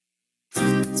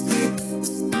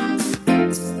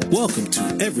Welcome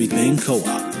to Everything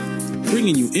Co-op,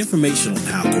 bringing you information on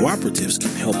how cooperatives can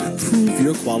help improve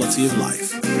your quality of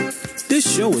life. This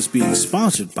show is being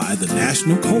sponsored by the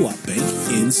National Co-op Bank,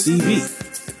 NCB.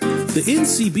 The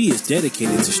NCB is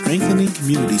dedicated to strengthening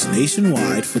communities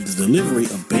nationwide for the delivery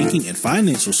of banking and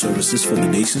financial services for the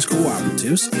nation's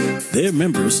cooperatives, their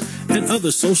members, and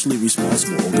other socially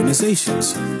responsible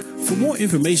organizations. For more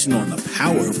information on the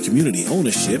power of community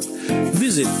ownership,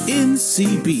 visit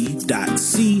ncb.coop.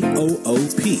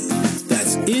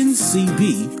 That's ncb.coop.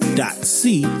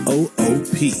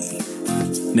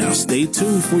 Now stay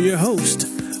tuned for your host,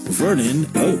 Vernon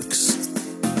Oakes.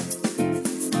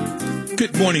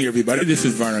 Good morning, everybody. This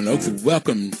is Vernon Oakes.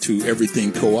 Welcome to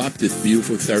Everything Co-op this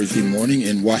beautiful Thursday morning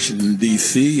in Washington,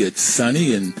 D.C. It's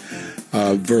sunny and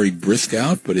very brisk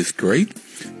out, but it's great.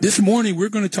 This morning, we're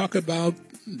going to talk about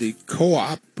the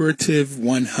Cooperative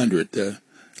 100, the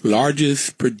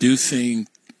largest producing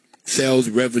sales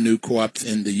revenue co-ops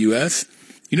in the U.S.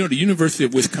 You know, the University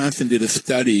of Wisconsin did a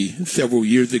study several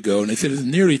years ago, and they said there's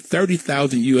nearly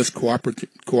 30,000 U.S.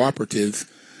 cooperatives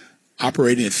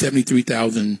operating at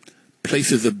 73,000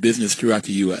 places of business throughout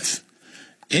the U.S.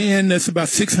 And that's about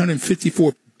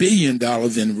 $654 billion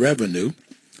in revenue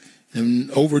and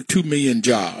over 2 million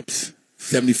jobs,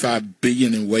 $75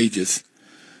 billion in wages.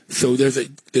 So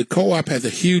the co-op has a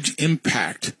huge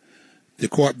impact. The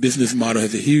co-op business model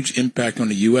has a huge impact on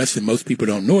the U.S., and most people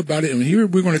don't know about it. And here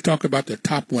we're going to talk about the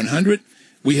top 100.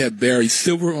 We have Barry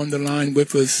Silver on the line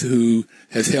with us, who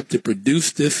has helped to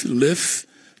produce this list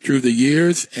through the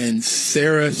years, and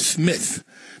Sarah Smith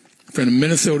from the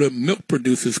Minnesota Milk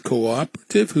Producers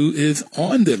Cooperative, who is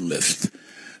on the list.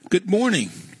 Good morning.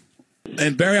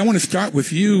 And Barry, I want to start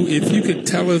with you. If you could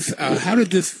tell us, how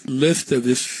did this list of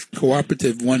this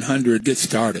Cooperative 100 get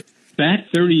started? Back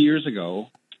 30 years ago,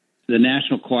 the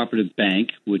National Cooperative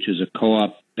Bank, which is a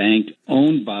co-op bank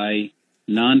owned by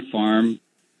non-farm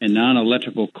and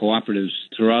non-electrical cooperatives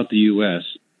throughout the U.S.,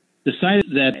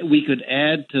 decided that we could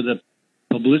add to the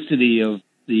publicity of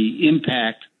the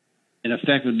impact and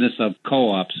effectiveness of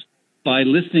co-ops by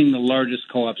listing the largest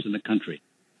co-ops in the country.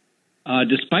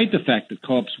 Despite the fact that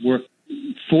co-ops work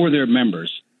for their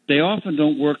members, they often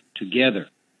don't work together.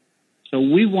 So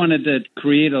we wanted to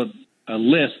create a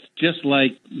list, just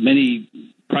like many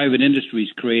private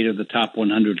industries created the top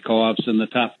 100 co-ops and the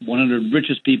top 100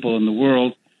 richest people in the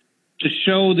world, to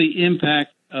show the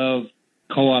impact of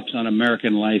co-ops on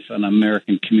American life and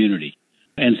American community.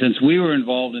 And since we were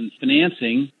involved in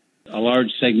financing a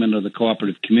large segment of the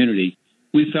cooperative community,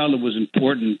 we felt it was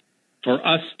important for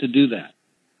us to do that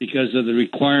because of the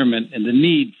requirement and the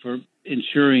need for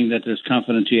ensuring that there's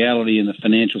confidentiality in the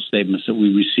financial statements that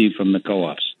we receive from the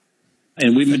co-ops.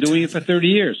 And we've been doing it for 30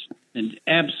 years. And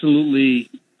absolutely,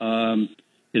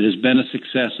 it has been a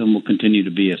success and will continue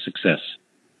to be a success.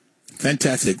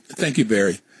 Fantastic. Thank you,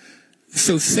 Barry.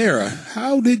 So, Sarah,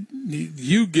 how did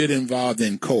you get involved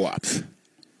in co-ops?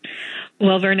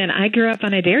 Well, Vernon, I grew up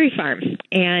on a dairy farm,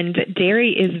 and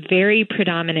dairy is very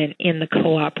predominant in the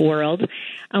co-op world.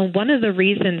 One of the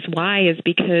reasons why is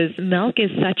because milk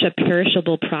is such a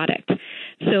perishable product.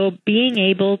 So being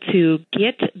able to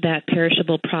get that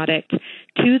perishable product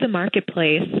to the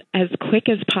marketplace as quick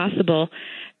as possible,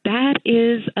 that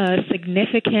is a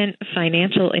significant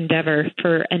financial endeavor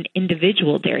for an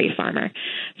individual dairy farmer.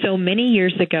 So many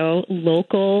years ago,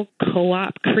 local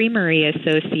co-op creamery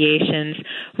associations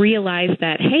realized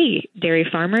that, hey, dairy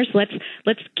farmers, let's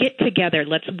get together,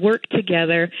 let's work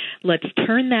together, let's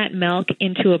turn that milk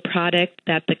into a product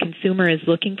that the consumer is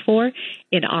looking for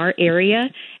in our area,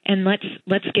 and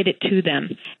let's get it to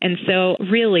them. And so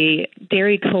really,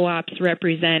 dairy co-ops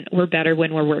represent we're better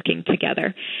when we're working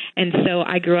together. And so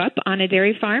I grew up on a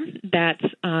dairy farm that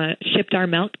shipped our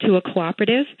milk to a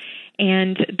cooperative,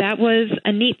 and that was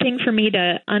a neat thing for me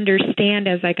to understand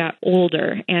as I got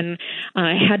older and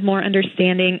had more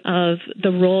understanding of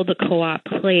the role the co-op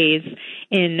plays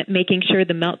in making sure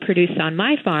the milk produced on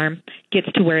my farm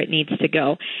gets to where it needs to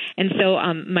go. And so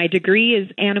my degree is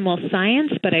animal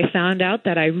science, but I found out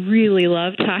that I really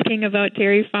love talking about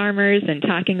dairy farmers and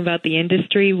talking about the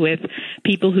industry with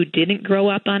people who didn't grow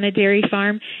up on a dairy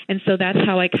farm. And so that's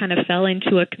how I kind of fell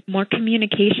into a more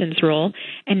communications role.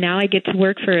 And now I get to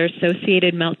work for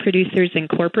Associated Milk Producers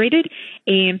Incorporated,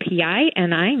 AMPI,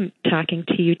 and I'm talking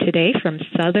to you today from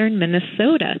southern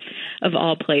Minnesota, of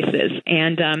all places.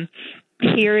 And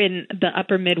here in the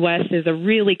upper Midwest is a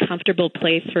really comfortable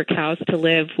place for cows to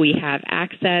live. We have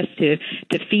access to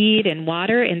feed and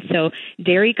water, and so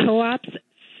dairy co-ops,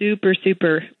 super,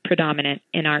 super predominant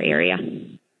in our area.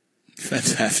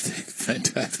 Fantastic.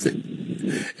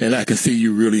 And I can see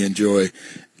you really enjoy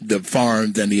the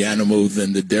farms and the animals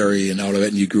and the dairy and all of that,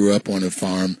 and you grew up on a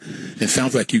farm. It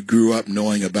sounds like you grew up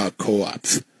knowing about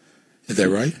co-ops. Is that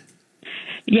right?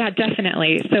 Yeah,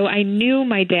 definitely. So I knew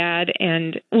my dad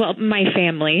and, well, my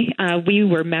family. We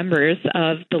were members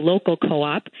of the local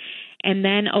co-op. And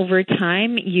then over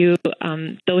time,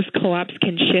 those co-ops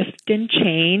can shift and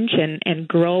change and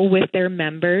grow with their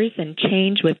members and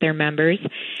change with their members.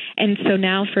 And so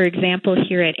now, for example,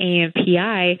 here at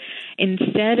AMPI,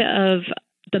 instead of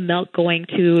the milk going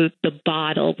to the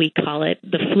bottle, we call it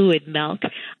the fluid milk,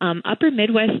 Upper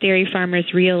Midwest dairy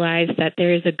farmers realize that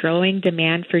there is a growing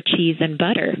demand for cheese and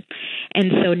butter. And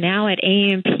so now at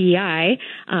AMPI,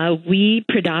 we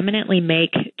predominantly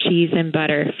make cheese and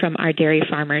butter from our dairy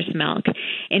farmers' milk.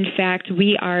 In fact,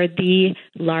 we are the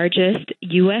largest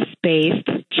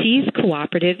U.S.-based cheese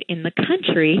cooperative in the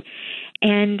country,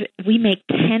 and we make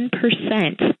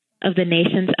 10% of the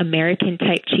nation's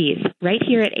American-type cheese right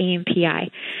here at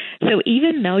AMPI. So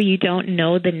even though you don't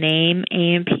know the name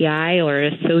AMPI or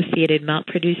Associated Milk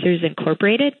Producers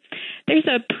Incorporated, there's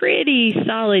a pretty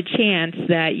solid chance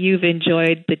that you've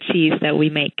enjoyed the cheese that we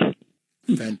make.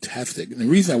 Fantastic. And the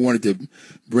reason I wanted to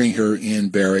bring her in,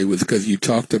 Barry, was because you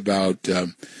talked about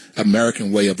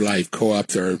American way of life.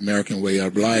 Co-ops are American way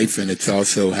of life, and it's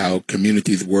also how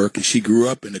communities work. And she grew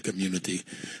up in a community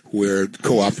where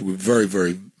co-ops were very,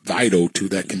 very vital to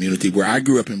that community. Where I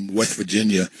grew up in West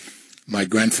Virginia, my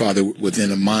grandfather was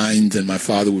in the mines and my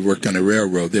father worked on a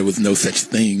railroad. There was no such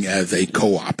thing as a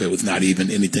co-op. It was not even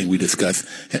anything we discussed.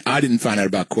 And I didn't find out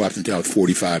about co-ops until I was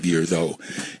 45 years old.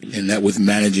 And that was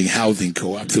managing housing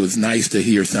co-ops. So it was nice to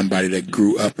hear somebody that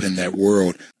grew up in that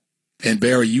world. And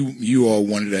Barry, you all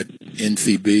wanted at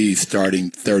NCB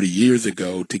starting 30 years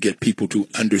ago to get people to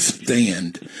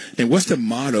understand. And what's the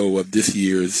motto of this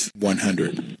year's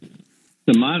 100?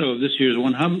 The motto of this year's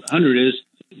 100 is,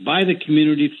 by the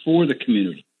community, for the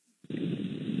community.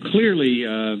 Clearly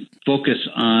focus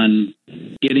on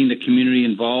getting the community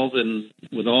involved, and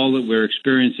with all that we're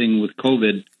experiencing with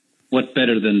COVID, what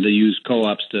better than to use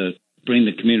co-ops to bring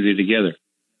the community together?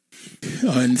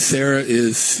 And Sarah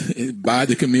is by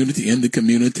the community, in the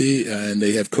community, and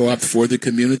they have co-ops for the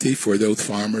community, for those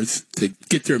farmers to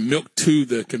get their milk to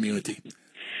the community.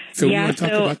 So we want to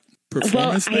talk about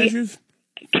performance measures?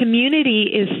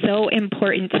 Community is so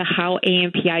important to how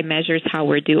AMPI measures how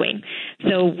we're doing.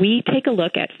 So we take a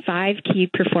look at 5 key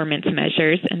performance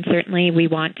measures, and certainly we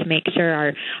want to make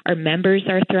sure our members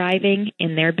are thriving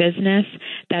in their business,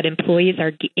 that employees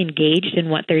are engaged in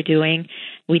what they're doing.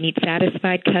 We need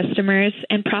satisfied customers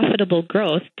and profitable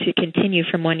growth to continue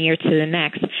from one year to the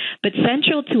next. But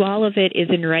central to all of it is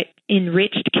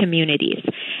enriched communities.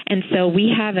 And so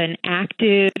we have an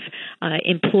active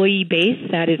employee base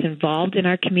that is involved in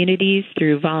our communities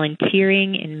through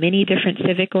volunteering in many different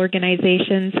civic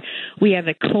organizations. We have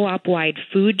a co-op-wide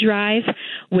food drive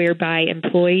whereby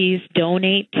employees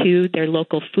donate to their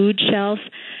local food shelf.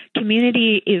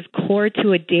 Community is core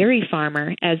to a dairy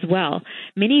farmer as well.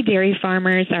 Many dairy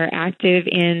farmers are active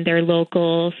in their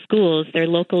local schools, their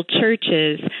local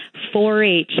churches,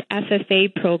 4-H,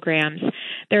 FFA programs.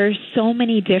 There are so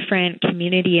many different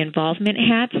community involvement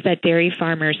hats that dairy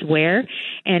farmers wear,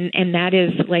 and that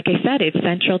is, like I said, it's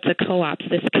central to co-ops,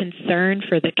 this concern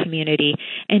for the community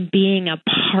and being a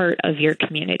part of your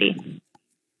community.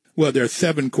 Well, there are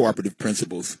 7 cooperative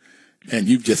principles, and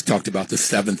you've just talked about the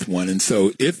 7th one. And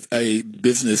so if a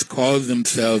business calls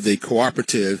themselves a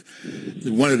cooperative,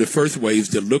 one of the first ways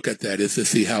to look at that is to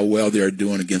see how well they're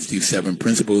doing against these 7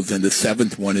 principles. And the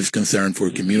 7th one is concern for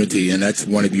community, and that's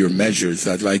one of your measures.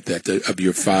 I like that, of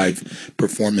your 5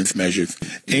 performance measures.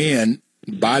 And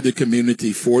by the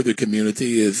community, for the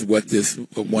community is what this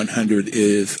 100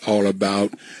 is all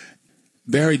about.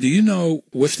 Barry, do you know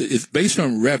it's based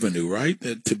on revenue, right,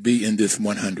 to be in this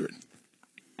 100?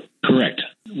 Correct.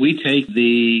 We take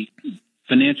the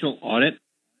financial audit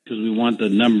because we want the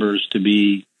numbers to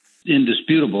be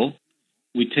indisputable.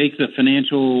 We take the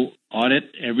financial audit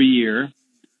every year.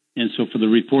 And so for the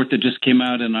report that just came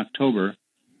out in October,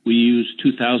 we use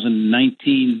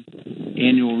 2019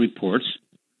 annual reports.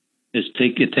 It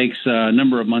takes a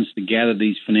number of months to gather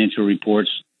these financial reports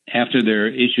after they're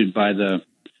issued by the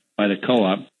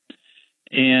co-op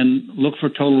and look for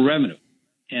total revenue.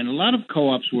 And a lot of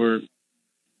co-ops were,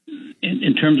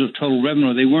 in terms of total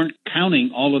revenue, they weren't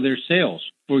counting all of their sales.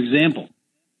 For example,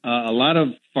 a lot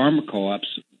of farmer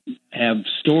co-ops have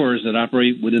stores that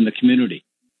operate within the community,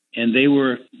 and they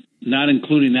were not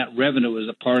including that revenue as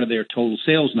a part of their total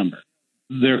sales number.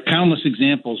 There are countless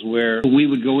examples where we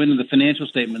would go into the financial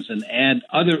statements and add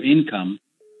other income,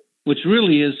 which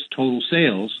really is total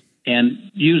sales,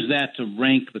 and use that to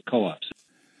rank the co-ops.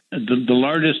 The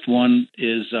largest one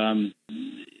is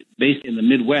based in the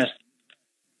Midwest,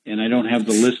 and I don't have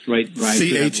the list right.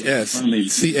 CHS.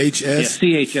 CHS?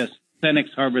 Yeah, CHS,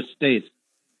 Cenex Harvest States.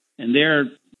 And they're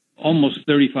almost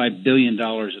 $35 billion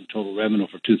in total revenue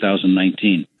for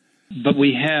 2019. But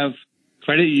we have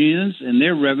credit unions, and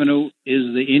their revenue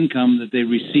is the income that they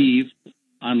receive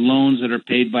on loans that are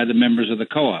paid by the members of the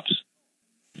co-ops.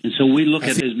 And so we look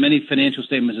at as many financial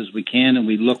statements as we can, and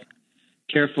we look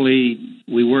carefully.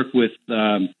 We work with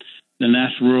the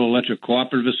National Rural Electric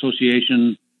Cooperative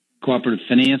Association, Cooperative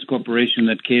Finance Corporation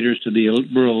that caters to the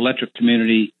rural electric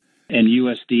community, and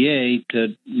USDA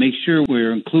to make sure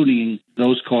we're including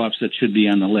those co-ops that should be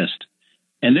on the list.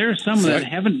 And there are some that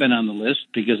haven't been on the list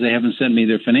because they haven't sent me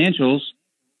their financials,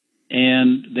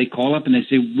 and they call up and they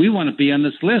say, we want to be on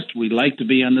this list. We'd like to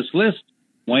be on this list.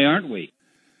 Why aren't we?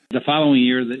 The following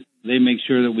year, they make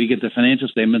sure that we get the financial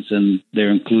statements and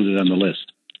they're included on the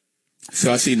list.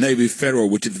 So I see Navy Federal,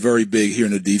 which is very big here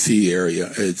in the D.C.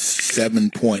 area. It's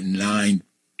 $7.9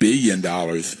 billion,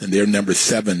 and they're number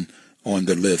 7 on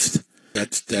the list.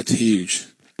 That's huge.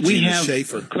 We have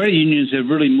credit unions have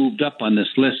really moved up on this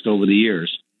list over the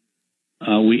years.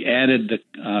 We added the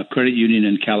credit union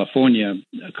in California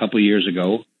a couple of years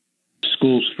ago,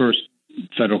 School's First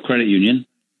Federal Credit Union,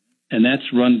 and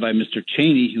that's run by Mr.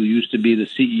 Cheney, who used to be the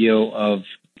CEO of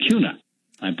CUNA,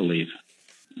 I believe.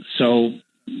 So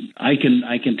I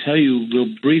can tell you real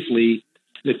briefly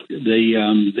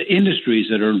the industries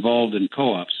that are involved in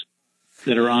co-ops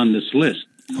that are on this list.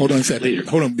 Hold on a second. Later.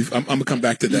 Hold on. I'm going to come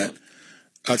back to that.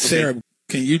 Sarah,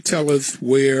 can you tell us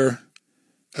where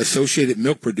Associated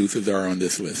Milk Producers are on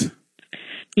this list?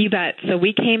 You bet. So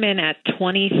we came in at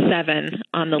 27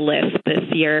 on the list this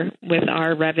year with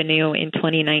our revenue in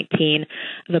 2019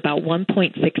 of about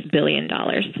 $1.6 billion.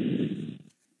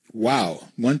 Wow,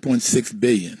 $1.6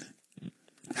 billion.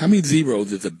 How many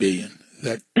zeros is a billion? Is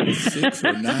that 6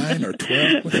 or 9 or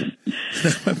 12?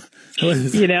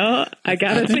 You know, I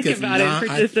got to think about it for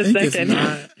just a second.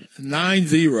 It's 9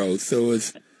 zeros, so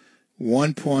it's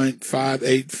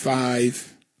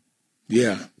 $1.585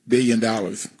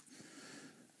 billion.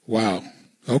 Wow.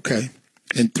 Okay.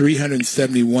 And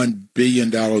 $371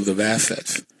 billion of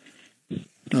assets.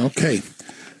 Okay.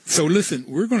 So listen,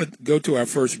 we're going to go to our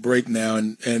first break now,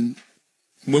 and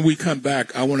when we come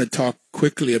back, I want to talk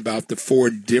quickly about the 4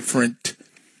 different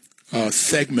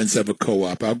segments of a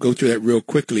co-op. I'll go through that real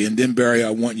quickly, and then Barry,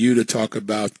 I want you to talk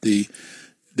about the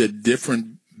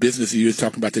different businesses. You're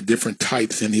talking about the different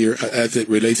types in here as it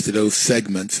relates to those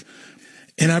segments.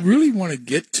 And I really want to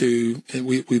get to, and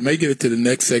we may get it to the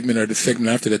next segment or the segment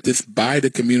after that, this by the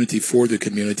community, for the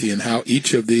community, and how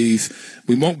each of these,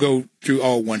 we won't go through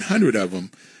all 100 of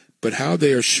them, but how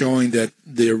they are showing that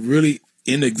they're really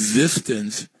in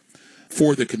existence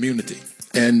for the community.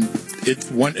 And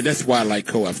that's why I like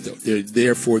co-ops, though. They're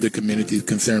there for the community,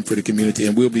 concerned for the community.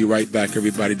 And we'll be right back,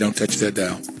 everybody. Don't touch that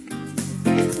dial.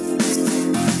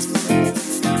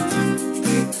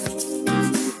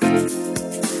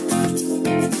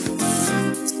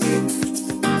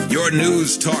 Your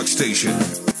news talk station.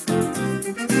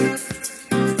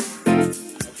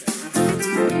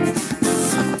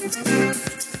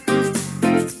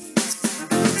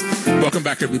 Welcome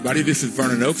back, everybody. This is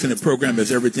Vernon Oakes, and the program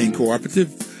is Everything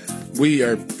Cooperative.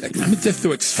 I'm just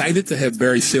so excited to have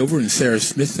Barry Silver and Sarah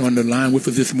Smith on the line with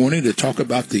us this morning to talk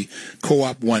about the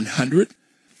Co-op 100,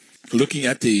 looking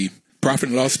at the profit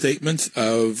and loss statements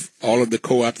of all of the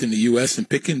co-ops in the U.S. and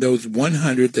picking those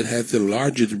 100 that have the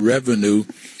largest revenue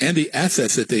and the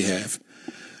assets that they have.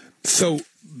 So,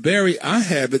 Barry, I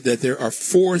have it that there are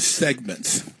 4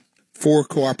 segments, 4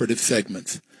 cooperative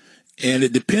segments. And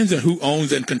it depends on who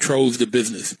owns and controls the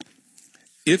business.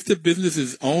 If the business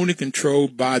is owned and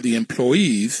controlled by the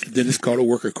employees, then it's called a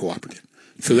worker cooperative.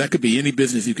 So that could be any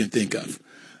business you can think of.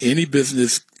 Any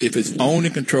business, if it's owned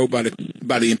and controlled by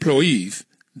the employees,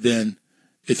 then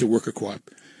it's a worker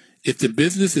co-op. If the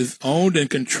business is owned and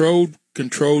controlled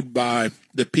by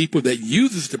the people that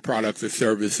uses the products or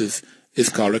services, it's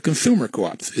called a consumer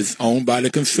co-op. It's owned by the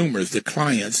consumers, the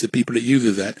clients, the people that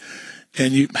uses that.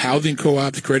 And housing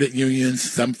co-ops, credit unions,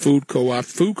 some food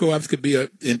co-ops. Food co-ops could be an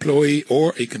employee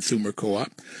or a consumer co-op.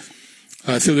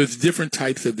 So there's different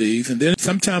types of these. And then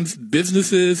sometimes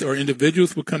businesses or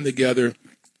individuals will come together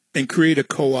and create a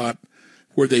co-op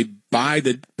where they buy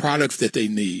the products that they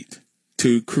need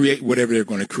to create whatever they're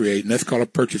going to create. And that's called a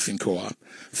purchasing co-op.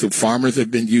 So farmers have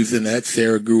been using that.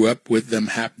 Sarah grew up with them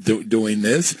doing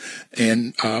this.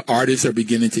 And artists are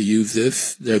beginning to use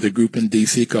this. There's a group in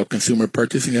D.C. called Consumer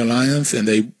Purchasing Alliance, and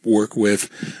they work with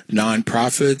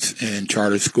nonprofits and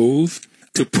charter schools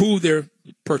to pool their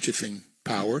purchasing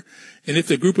power. And if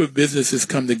a group of businesses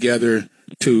come together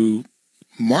to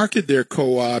market their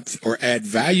co-ops or add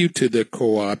value to their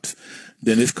co-ops,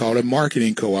 then it's called a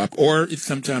marketing co-op, or it's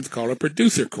sometimes called a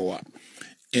producer co-op.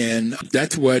 And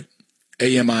that's what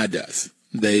AMI does.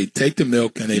 They take the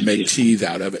milk and they make cheese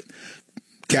out of it.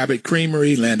 Cabot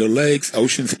Creamery, Land O'Lakes,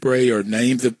 Ocean Spray are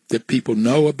names that people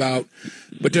know about.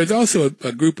 But there's also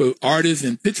a group of artists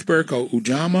in Pittsburgh called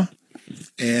Ujamaa,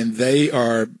 and they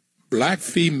are black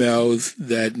females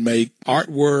that make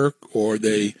artwork, or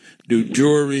they do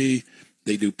jewelry,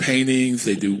 they do paintings,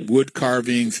 they do wood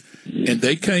carvings, and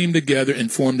they came together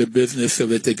and formed a business so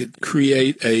that they could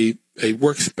create a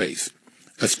workspace,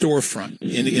 a storefront.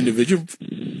 Any individual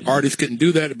artists couldn't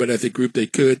do that, but as a group they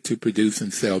could, to produce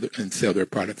and sell their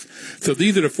products. So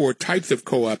these are the 4 types of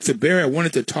co-ops. So Barry, I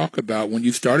wanted to talk about, when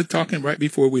you started talking right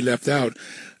before we left out,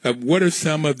 what are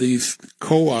some of these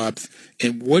co-ops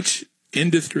and which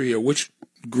industry or which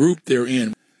group they're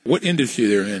in, what industry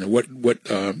they're in,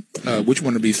 which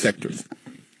one of these sectors?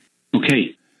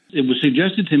 Okay. It was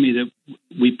suggested to me that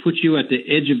we put you at the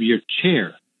edge of your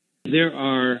chair. There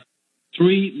are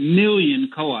 3 million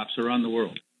co-ops around the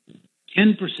world.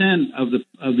 10%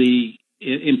 of the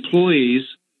employees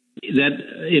that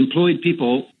employed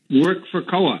people work for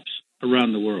co-ops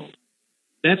around the world.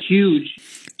 That's huge.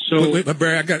 So, wait,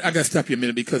 Barry, I got to stop you a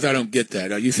minute because I don't get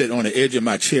that. You said on the edge of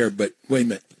my chair, but wait a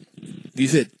minute. You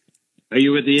said, are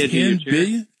you at the edge of your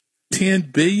chair?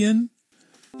 10 billion?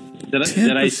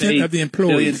 10% of the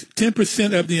employees.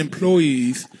 10% of the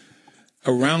employees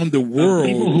around the world.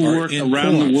 People who work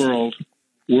around the world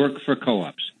work for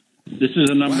co-ops. This is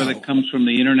a number that comes from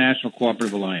the International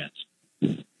Cooperative Alliance.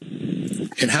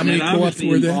 And how many co-ops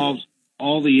were there? It involves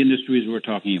all the industries we're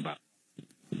talking about.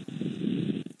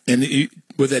 And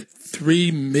was that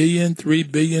 3 million, 3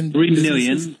 billion? 3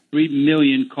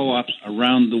 million co-ops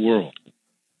around the world.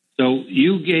 So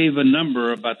you gave a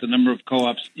number about the number of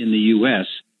co-ops in the U.S.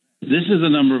 This is the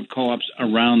number of co-ops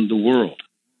around the world.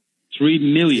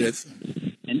 3 million. Yes.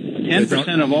 And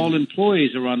 10% of all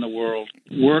employees around the world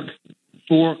work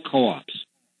for co-ops.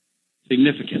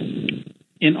 Significant.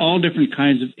 In all different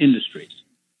kinds of industries.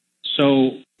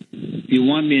 So you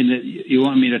want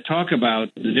me to talk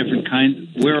about the different kinds,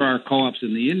 where are co-ops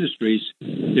in the industries?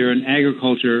 They're in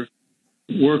agriculture,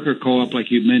 worker co-op,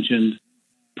 like you mentioned,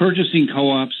 purchasing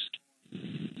co-ops.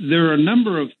 There are a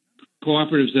number of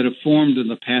cooperatives that have formed in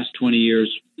the past 20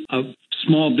 years of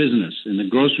small business in the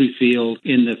grocery field,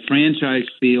 in the franchise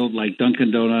field, like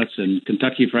Dunkin' Donuts and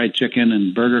Kentucky Fried Chicken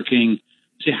and Burger King.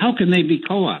 See, how can they be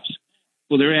co-ops?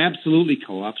 Well, they're absolutely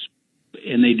co-ops,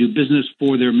 and they do business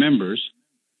for their members.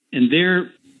 And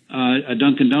they're a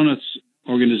Dunkin' Donuts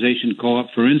organization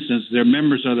co-op, for instance, their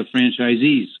members are the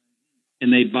franchisees,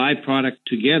 and they buy product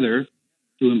together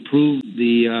to improve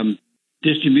the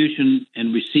distribution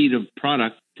and receipt of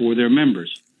product for their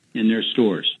members in their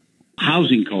stores.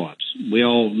 Housing co-ops. We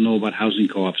all know about housing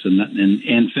co-ops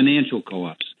and financial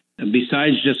co-ops. And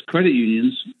besides just credit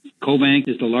unions, CoBank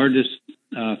is the largest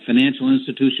financial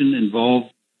institution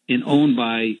involved and owned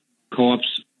by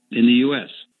co-ops in the U.S.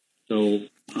 So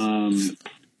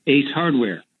Ace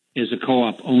Hardware is a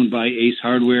co-op owned by Ace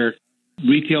Hardware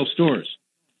retail stores.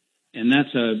 And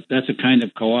that's a kind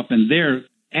of co-op, and they're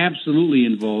absolutely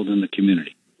involved in the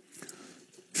community.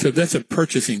 So that's a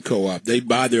purchasing co-op. They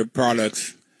buy their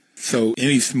products. So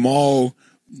any small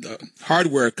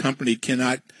hardware company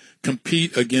cannot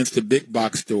compete against the big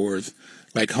box stores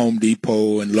like Home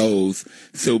Depot and Lowe's.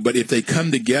 So, but if they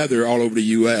come together all over the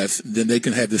U.S., then they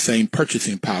can have the same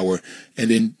purchasing power and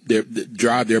then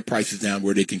drive their prices down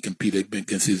where they can compete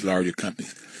against these larger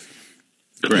companies.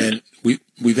 Correct. And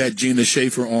we've had Gina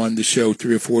Schaefer on the show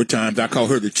 3 or 4 times. I call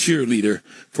her the cheerleader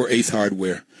for Ace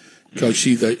Hardware because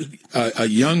she's a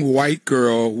young white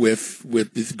girl with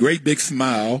this great big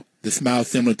smile, the smile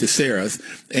similar to Sarah's,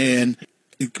 and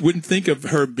you wouldn't think of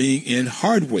her being in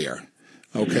hardware,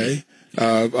 okay?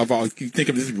 You think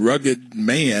of this rugged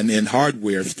man in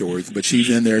hardware stores, but she's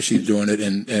in there, she's doing it,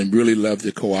 and really loves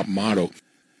the co-op model.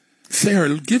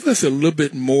 Sarah, give us a little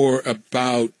bit more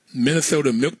about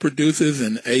Minnesota Milk Producers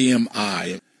and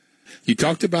AMI. You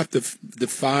talked about the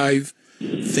 5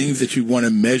 things that you want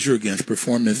to measure against,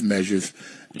 performance measures,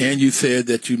 and you said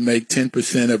that you make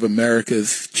 10% of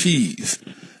America's cheese.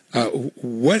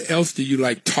 What else do you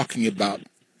like talking about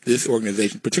this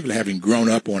organization, particularly having grown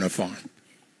up on a farm?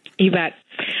 You bet.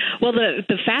 Well,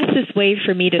 the fastest way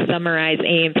for me to summarize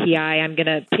AMPI, I'm going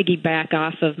to piggyback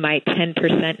off of my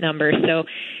 10% number. So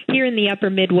here in the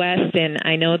upper Midwest, and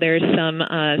I know there's some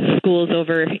schools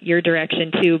over your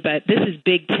direction too, but this is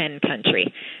Big Ten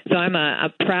country. So I'm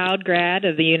a proud grad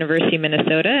of the University of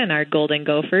Minnesota and our Golden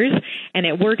Gophers, and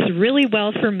it works really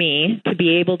well for me to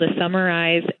be able to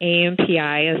summarize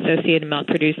AMPI, Associated Milk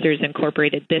Producers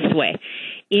Incorporated, this way.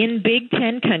 In Big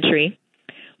Ten country,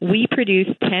 we produce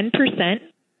 10%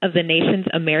 of the nation's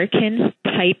American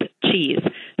type cheese.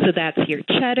 So that's your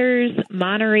cheddars,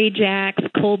 Monterey Jacks,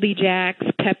 Colby Jacks,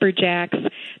 Pepper Jacks.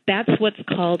 That's what's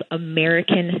called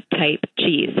American type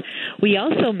cheese. We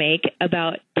also make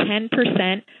about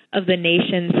 10% of the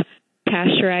nation's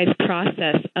pasteurized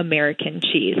processed American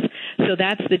cheese. So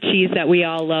that's the cheese that we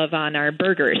all love on our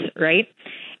burgers, right?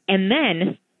 And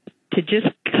then to just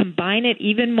combine it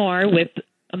even more with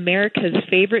America's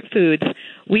favorite foods,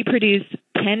 we produce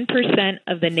 10%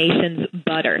 of the nation's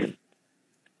butter.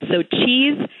 So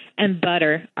cheese and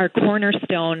butter are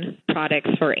cornerstone products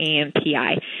for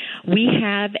AMPI. We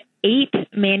have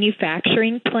 8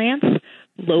 manufacturing plants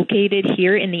located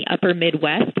here in the upper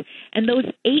Midwest, and those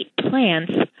 8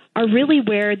 plants are really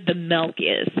where the milk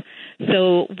is.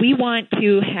 So we want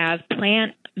to have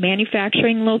plant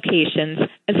manufacturing locations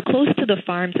as close to the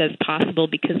farms as possible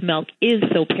because milk is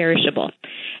so perishable.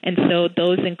 And so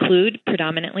those include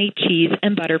predominantly cheese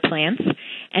and butter plants.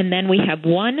 And then we have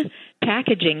one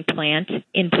packaging plant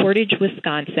in Portage,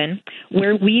 Wisconsin,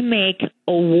 where we make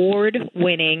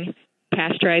award-winning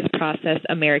pasteurized processed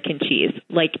American cheese.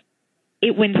 Like,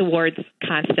 it wins awards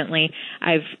constantly.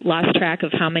 I've lost track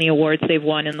of how many awards they've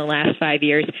won in the last 5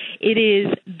 years. It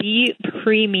is the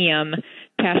premium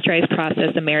pasteurized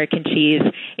processed American cheese.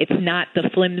 It's not the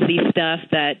flimsy stuff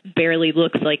that barely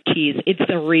looks like cheese. It's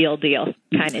the real deal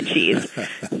kind of cheese.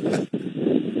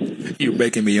 You're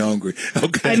making me hungry.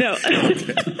 Okay. I know.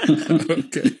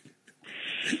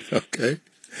 Okay.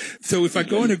 So if I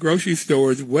go into grocery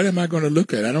stores, what am I going to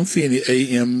look at? I don't see any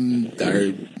AM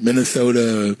or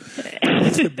Minnesota.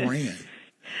 What's the brand?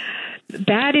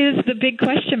 That is the big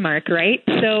question mark, right?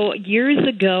 So years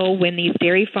ago, when these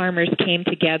dairy farmers came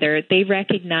together, they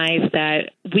recognized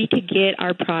that we could get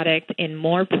our product in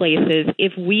more places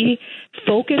if we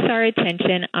focus our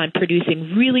attention on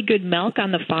producing really good milk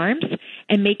on the farms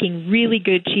and making really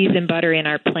good cheese and butter in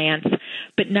our plants,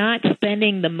 but not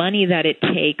spending the money that it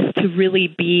takes to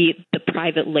really be the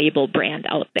private label brand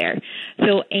out there.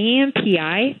 So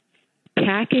AMPI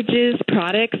packages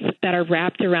products that are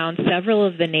wrapped around several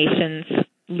of the nation's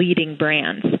leading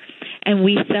brands. And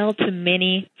we sell to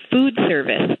many food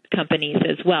service companies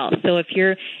as well. So if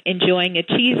you're enjoying a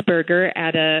cheeseburger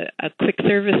at a quick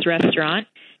service restaurant,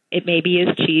 it maybe is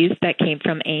cheese that came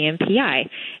from AMPI.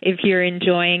 If you're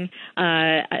enjoying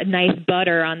a nice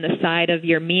butter on the side of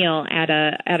your meal at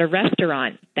a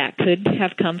restaurant, that could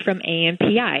have come from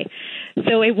AMPI.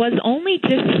 So it was only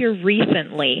just here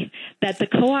recently that the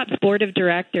co-op's board of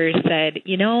directors said,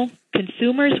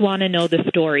 consumers want to know the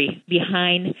story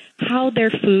behind how their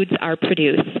foods are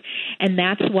produced. And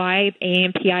that's why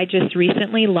AMPI just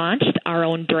recently launched our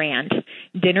own brand,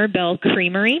 Dinner Bell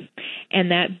Creamery.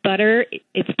 And that butter,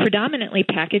 it's predominantly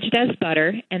packaged as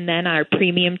butter, and then our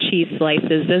premium cheese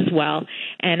slices as well.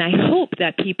 And I hope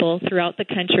that people throughout the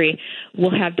country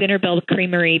will have Dinner Bell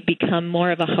Creamery become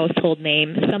more of a household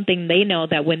name, something they know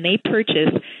that when they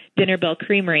purchase Dinner Bell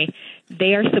Creamery,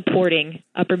 they are supporting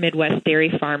upper Midwest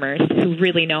dairy farmers who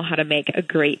really know how to make a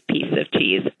great piece of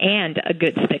cheese and a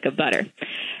good stick of butter.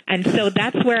 And so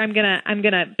that's where I'm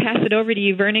gonna pass it over to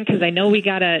you, Vernon, because I know we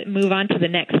got to move on to the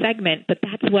next segment, but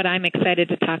that's what I'm excited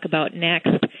to talk about next.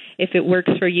 If it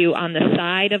works for you, on the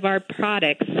side of our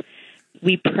products,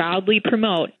 we proudly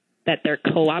promote that they're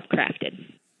co-op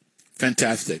crafted.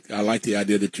 Fantastic. I like the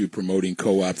idea that you're promoting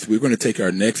co-ops. We're going to take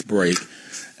our next break.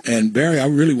 And Barry, I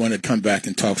really want to come back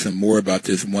and talk some more about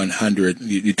this 100.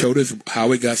 You told us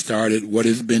how it got started, what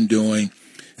it's been doing.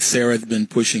 Sarah's been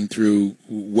pushing through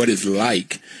what it's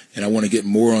like, and I want to get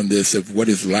more on this of what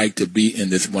it's like to be in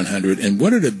this 100, and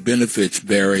what are the benefits,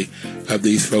 Barry, of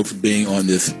these folks being on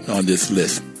this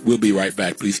list. We'll be right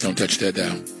back. Please don't touch that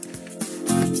dial.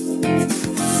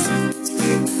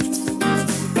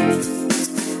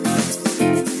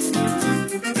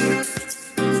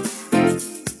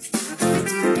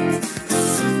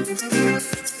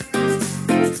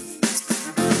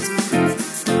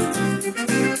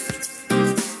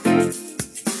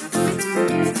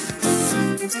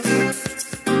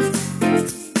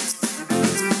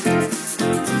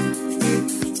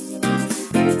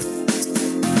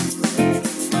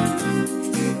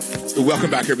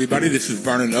 Welcome back, everybody. This is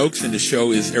Vernon Oakes, and the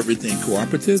show is Everything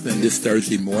Cooperative. And this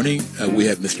Thursday morning, we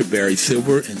have Mr. Barry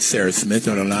Silver and Sarah Smith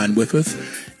on the line with us.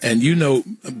 And you know,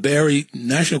 Barry,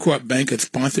 National Co-op Bank has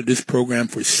sponsored this program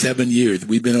for 7 years.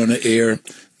 We've been on the air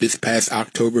this past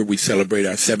October. We celebrate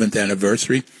our 7th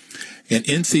anniversary. And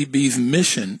NCB's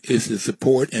mission is to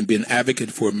support and be an advocate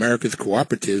for America's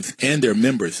cooperatives and their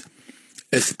members,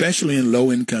 especially in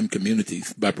low-income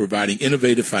communities, by providing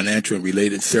innovative financial and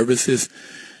related services.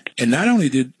 And not only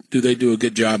do they do a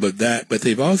good job of that, but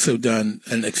they've also done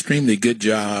an extremely good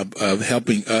job of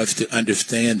helping us to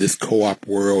understand this co-op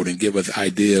world and give us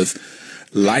ideas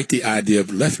like the idea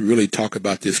of let's really talk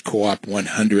about this Co-op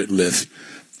 100 list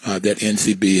that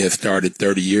NCB has started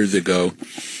 30 years ago.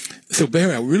 So,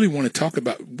 Barry, I really want to talk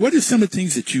about what are some of the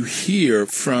things that you hear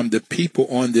from the people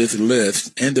on this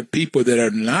list and the people that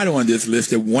are not on this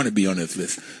list that want to be on this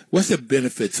list. What's the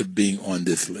benefits of being on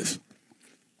this list?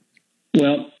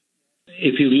 Well,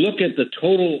 if you look at the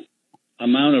total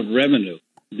amount of revenue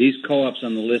these co-ops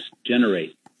on the list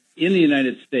generate in the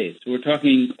United States, we're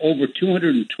talking over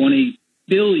 $220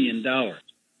 billion.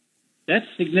 That's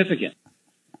significant.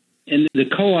 And the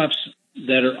co-ops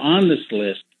that are on this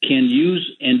list can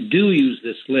use and do use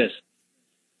this list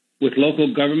with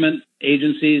local government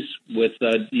agencies, with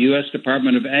the U.S.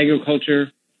 Department of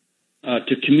Agriculture,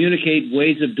 to communicate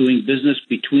ways of doing business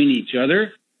between each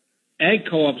other. Ag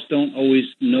co-ops don't always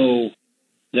know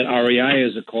that REI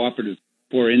is a cooperative,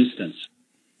 for instance.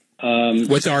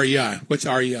 What's REI? What's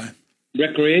REI?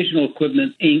 Recreational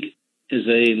Equipment, Inc. is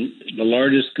the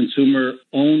largest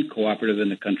consumer-owned cooperative in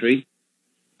the country.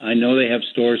 I know they have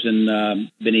stores in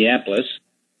Minneapolis,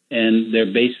 and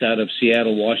they're based out of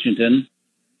Seattle, Washington,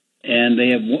 and they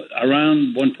have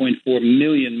around 1.4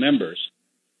 million members.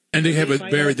 And they have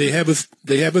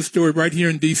a store right here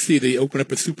in D.C. They open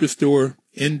up a superstore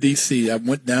in D.C. I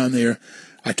went down there.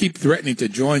 I keep threatening to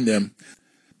join them,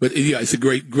 but yeah, it's a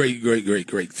great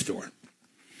store.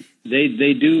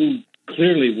 They do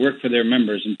clearly work for their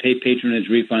members and pay patronage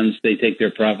refunds. They take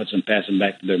their profits and pass them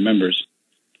back to their members.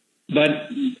 But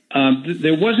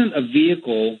there wasn't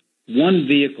one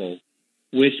vehicle,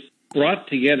 which brought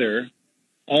together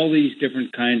all these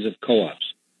different kinds of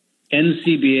co-ops.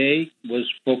 NCBA was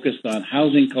focused on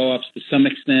housing co-ops to some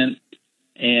extent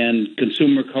and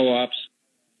consumer co-ops.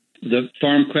 The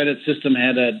Farm Credit System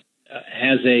has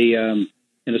an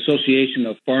association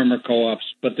of farmer co-ops,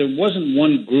 but there wasn't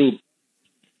one group,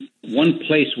 one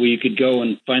place where you could go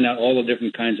and find out all the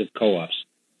different kinds of co-ops.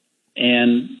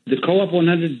 And the Co-op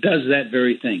 100 does that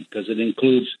very thing because it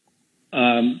includes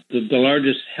the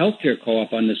largest healthcare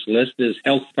co-op on this list is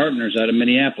Health Partners out of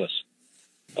Minneapolis,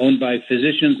 owned by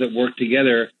physicians that work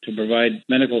together to provide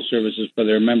medical services for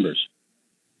their members.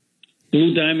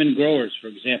 Blue Diamond Growers, for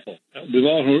example. We've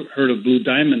all heard of Blue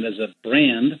Diamond as a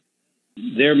brand.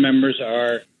 Their members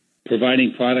are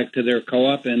providing product to their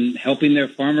co-op and helping their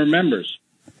farmer members.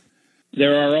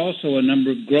 There are also a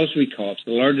number of grocery co-ops.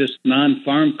 The largest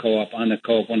non-farm co-op on the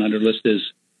Co-op 100 list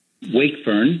is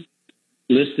Wakefern,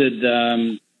 listed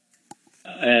at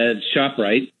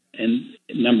ShopRite and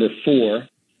number 4.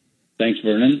 Thanks,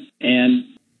 Vernon.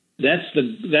 And that's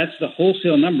the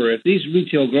wholesale number. If these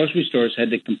retail grocery stores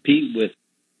had to compete with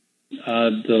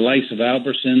the likes of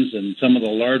Albertsons and some of the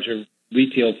larger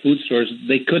retail food stores,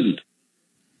 they couldn't.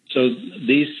 So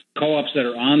these co-ops that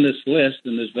are on this list,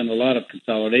 and there's been a lot of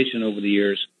consolidation over the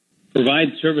years,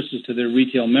 provide services to their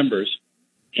retail members.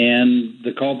 And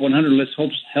the Co-op 100 list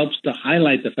helps to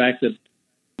highlight the fact that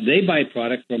they buy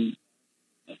product from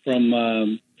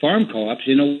farm co-ops.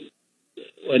 You know,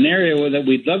 an area that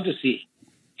we'd love to see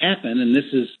happen, and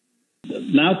this is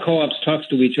now co-ops talks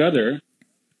to each other.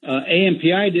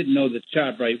 AMPI didn't know that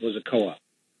ShopRite was a co-op,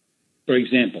 for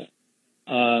example.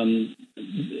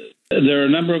 There are a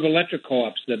number of electric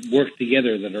co-ops that work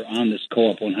together that are on this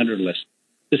Co-op 100 list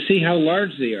to see how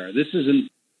large they are. This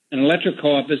isn't an electric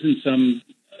co-op isn't some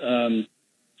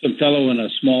fellow in a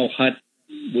small hut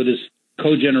with his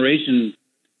cogeneration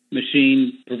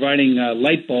machine providing a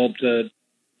light bulb to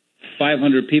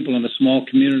 500 people in a small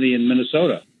community in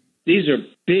Minnesota. These are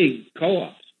big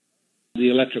co-ops, the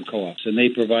electric co-ops, and they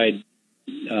provide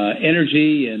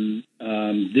energy and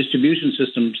distribution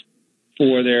systems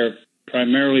for their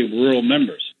primarily rural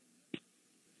members.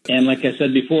 And like I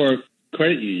said before,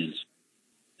 credit unions.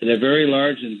 They're very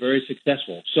large and very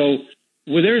successful. So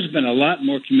there's been a lot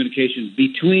more communication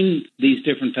between these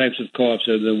different types of co-ops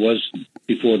than there was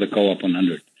before the Co-op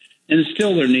 100. And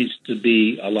still there needs to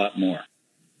be a lot more.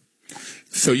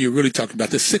 So you're really talking about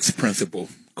the sixth principle,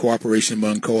 cooperation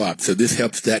among co-ops. So this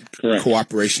helps that Correct.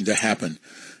 Cooperation to happen.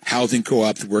 Housing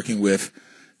co-ops working with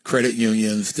credit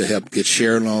unions to help get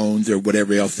share loans or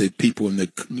whatever else the people in the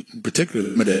particular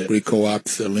limited equity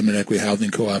co-ops, limited equity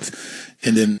housing co-ops.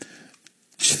 And then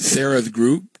Sarah's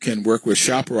group can work with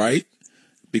ShopRite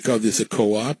because it's a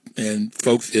co-op, and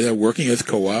folks that are working as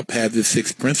co-op have the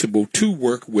sixth principle to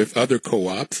work with other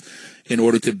co-ops in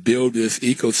order to build this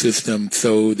ecosystem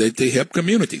so that they help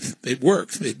communities. It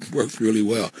works. It works really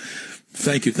well.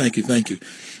 Thank you.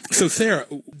 So, Sarah,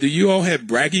 do you all have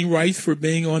bragging rights for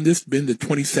being on this, being the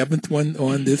 27th one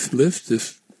on this list,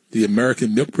 the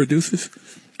American milk producers?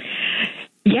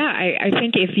 Yeah, I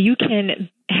think if you can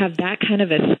have that kind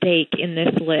of a stake in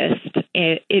this list,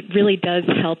 it really does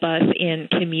help us in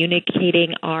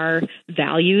communicating our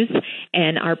values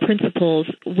and our principles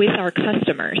with our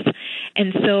customers.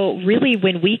 And so really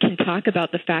when we can talk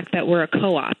about the fact that we're a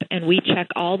co-op and we check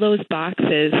all those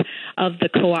boxes of the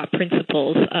co-op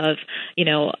principles of,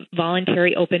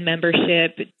 voluntary open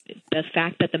membership, the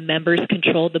fact that the members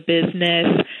control the business,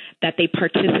 that they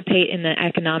participate in the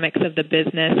economics of the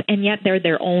business, and yet they're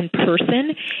their own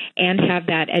person and have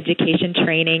that education,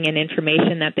 training, and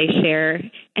information that they share,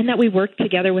 and that we work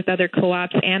together with other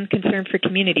co-ops and concern for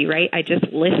community, right? I just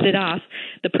listed off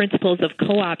the principles of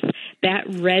co-ops. That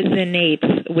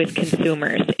resonates with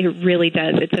consumers. It really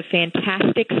does. It's a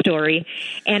fantastic story.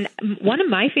 And one of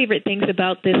my favorite things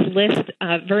about this list,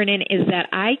 Vernon, is that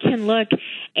I can look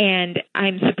and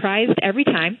I'm surprised every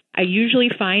time. I usually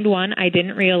find one I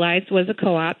didn't realize was a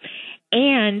co-op.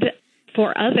 And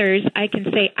for others, I can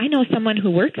say, I know someone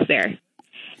who works there.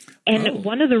 And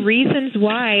one of the reasons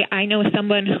why I know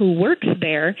someone who works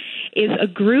there is a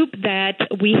group that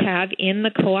we have in the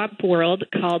co-op world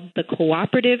called the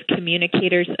Cooperative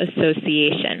Communicators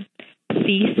Association,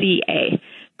 CCA,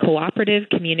 Cooperative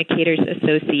Communicators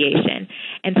Association.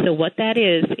 And so what that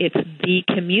is, it's the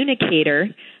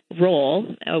communicator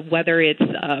role, whether it's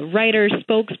a writer,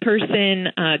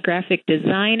 spokesperson, graphic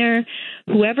designer,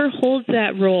 whoever holds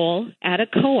that role at a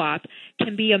co-op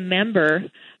can be a member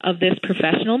of this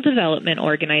professional development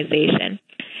organization.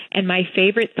 And my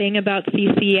favorite thing about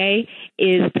CCA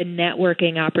is the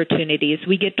networking opportunities.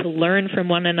 We get to learn from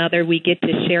one another. We get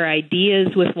to share ideas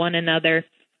with one another.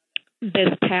 This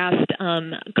past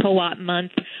co-op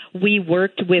month, we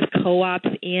worked with co-ops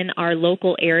in our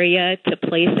local area to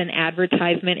place an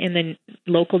advertisement in the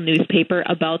local newspaper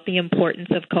about the importance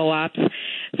of co-ops.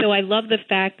 So I love the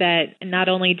fact that not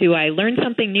only do I learn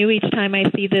something new each time I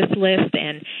see this list,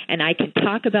 and I can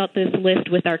talk about this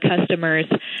list with our customers,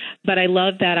 but I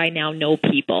love that I now know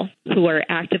people who are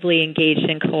actively engaged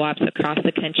in co-ops across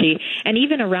the country and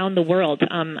even around the world.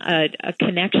 A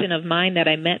connection of mine that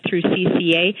I met through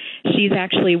CCA, she's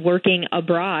actually working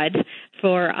abroad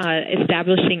for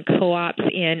establishing co-ops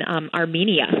in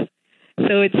Armenia.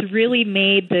 So it's really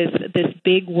made this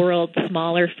big world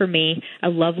smaller for me. I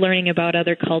love learning about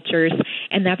other cultures,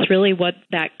 and that's really what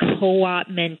that co-op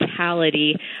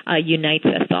mentality unites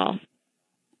us all.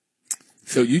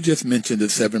 So you just mentioned the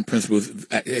 7 principles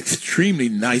extremely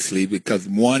nicely, because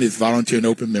 1 is volunteer and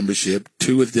open membership,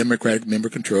 2 is democratic member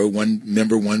control, 1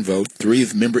 member, 1 vote, 3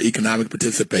 is member economic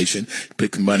participation,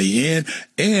 put money in,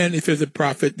 and if there's a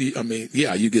profit,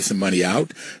 you get some money out.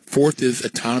 4th is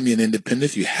autonomy and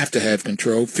independence. You have to have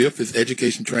control. 5th is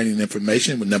education, training, and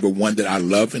information. With number 1 that I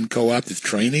love in co-ops is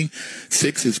training.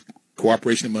 6 is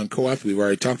cooperation among co-ops. We've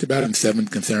already talked about it. And 7,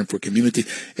 concern for community.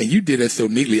 And you did it so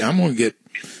neatly. I'm going to get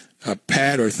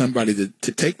Pat or somebody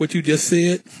to take what you just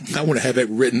said. I want to have it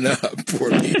written up for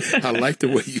me. I like the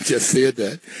way you just said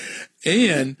that.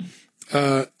 And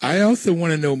I also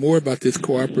want to know more about this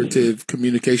Cooperative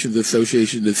Communications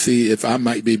Association to see if I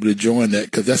might be able to join that,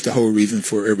 because that's the whole reason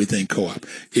for Everything Co-op,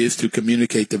 is to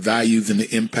communicate the values and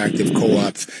the impact of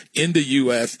co-ops in the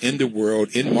U.S., in the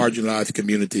world, in marginalized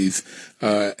communities.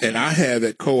 And I have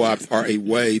that co-ops are a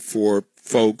way for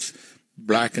folks,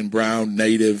 Black and brown,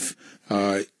 Native,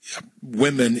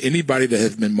 women, anybody that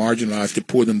has been marginalized, to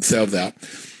pull themselves out.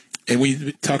 And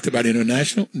we talked about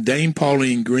international. Dame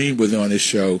Pauline Green was on this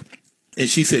show, and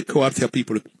she said co-ops help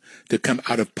people to come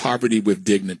out of poverty with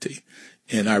dignity.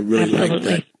 And I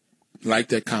really like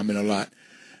that comment a lot.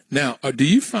 Now, do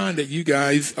you find that you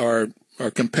guys are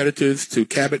competitors to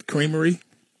Cabot Creamery?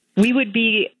 We would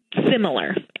be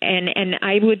similar. And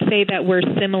I would say that we're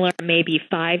similar maybe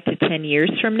 5 to 10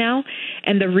 years from now.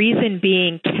 And the reason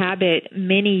being, Cabot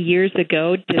many years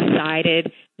ago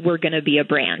decided we're going to be a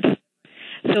brand.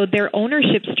 So their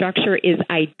ownership structure is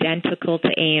identical to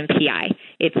AMPI.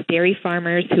 It's dairy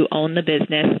farmers who own the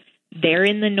business. They're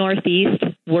in the Northeast.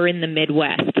 We're in the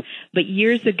Midwest. But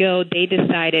years ago, they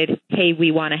decided, hey,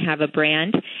 we want to have a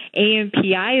brand.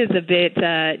 AMPI is a bit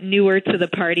newer to the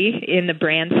party in the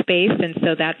brand space, and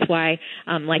so that's why,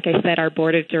 like I said, our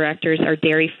board of directors are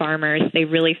dairy farmers. They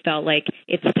really felt like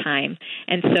it's time.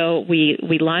 And so we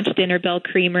launched Dinner Bell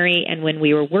Creamery, and when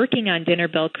we were working on Dinner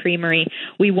Bell Creamery,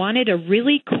 we wanted a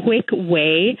really quick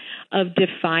way of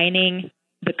defining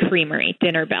the creamery,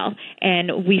 Dinner Bell.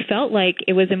 And we felt like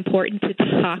it was important to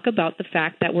talk about the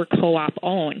fact that we're co-op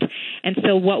owned. And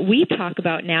so what we talk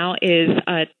about now is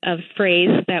a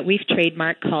phrase that we've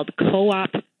trademarked called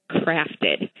co-op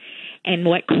crafted. And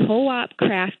what co-op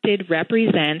crafted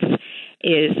represents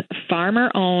is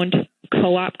farmer owned,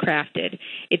 co-op crafted.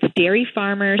 It's dairy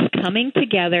farmers coming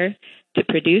together to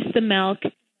produce the milk,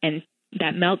 and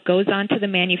that milk goes on to the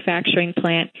manufacturing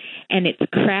plant, and it's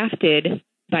crafted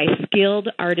by skilled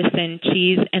artisan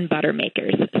cheese and butter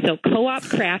makers. So co-op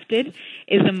crafted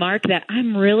is a mark that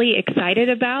I'm really excited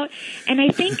about. And I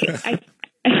think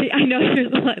I know you're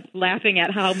laughing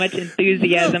at how much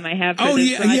enthusiasm I have for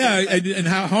this project. And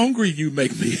how hungry you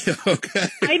make me. Okay.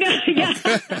 I know, yeah.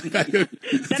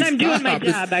 Then I'm doing my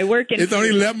job. I work in... It's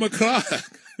only 11 o'clock.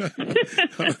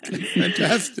 Okay,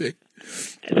 fantastic.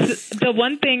 The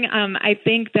one thing I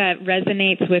think that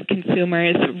resonates with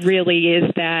consumers really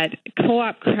is that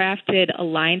co-op crafted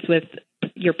aligns with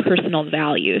your personal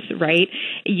values, right?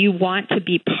 You want to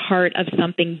be part of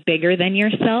something bigger than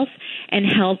yourself and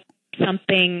help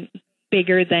something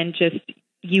bigger than just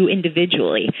you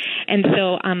individually. And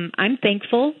so I'm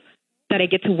thankful that I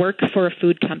get to work for a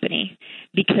food company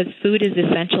because food is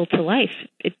essential to life.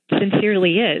 It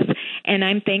sincerely is. And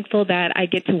I'm thankful that I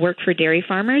get to work for dairy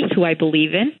farmers who I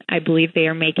believe in. I believe they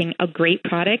are making a great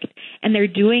product, and they're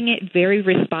doing it very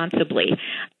responsibly.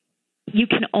 You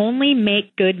can only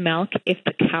make good milk if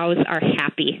the cows are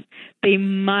happy. They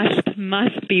must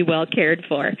be well cared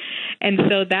for. And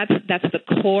so that's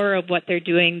the core of what they're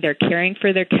doing. They're caring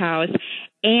for their cows.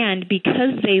 And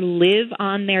because they live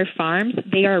on their farms,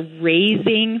 they are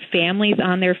raising families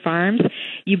on their farms.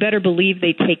 You better believe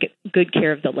they take good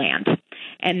care of the land.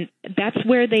 And that's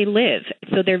where they live.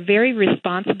 So they're very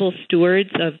responsible stewards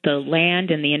of the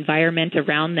land and the environment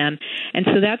around them. And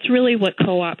so that's really what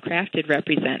Co-op Crafted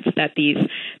represents, that these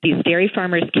dairy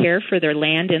farmers care for their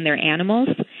land and their animals.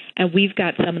 And we've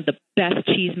got some of the best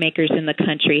cheesemakers in the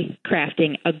country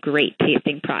crafting a great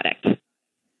tasting product.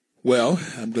 Well,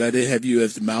 I'm glad they have you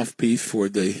as the mouthpiece for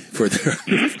their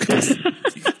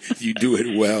you do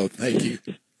it well. Thank you.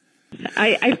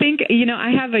 I think,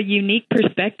 I have a unique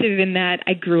perspective in that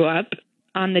I grew up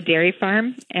on the dairy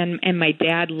farm, and my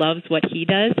dad loves what he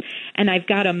does. And I've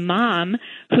got a mom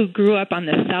who grew up on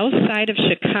the south side of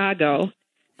Chicago,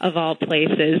 of all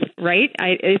places, right?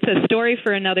 It's a story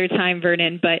for another time,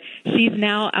 Vernon, but she's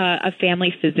now a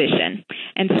family physician.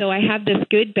 And so I have this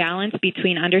good balance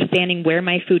between understanding where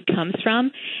my food comes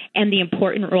from and the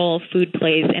important role food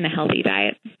plays in a healthy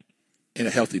diet. In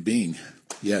a healthy being,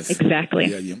 yes. Exactly.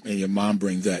 Yeah, and your mom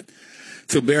brings that.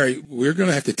 So, Barry, we're going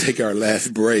to have to take our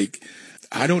last break.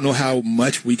 I don't know how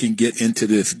much we can get into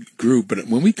this group, but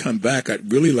when we come back,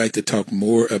 I'd really like to talk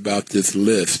more about this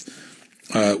list.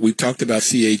 We talked about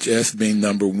CHS being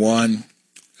number one,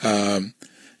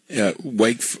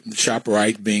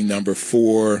 ShopRite being number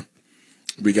 4.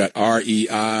 We got REI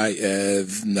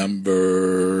as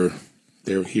number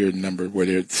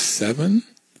 7?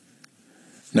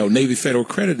 No, Navy Federal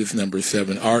Credit is number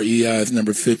 7. REI is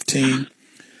number 15.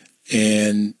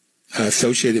 And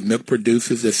Associated Milk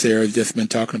Producers, that Sarah's just been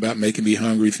talking about, Making Me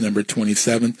Hungry, is number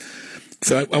 27.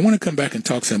 So I want to come back and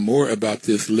talk some more about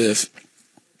this list.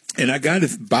 And I got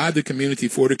it by the community,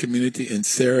 for the community, and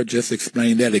Sarah just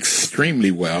explained that extremely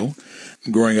well.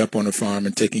 Growing up on a farm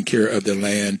and taking care of the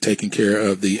land, taking care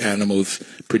of the animals,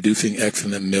 producing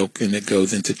excellent milk, and it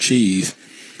goes into cheese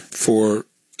for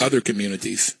other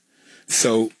communities.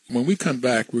 So when we come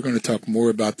back, we're going to talk more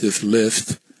about this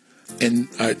list. And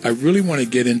I really want to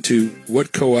get into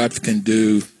what co-ops can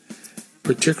do,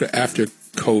 particularly after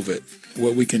COVID,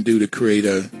 what we can do to create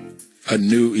a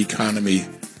new economy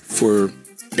for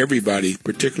everybody,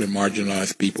 particularly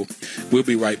marginalized people. We'll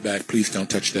be right back. Please don't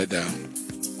touch that dial.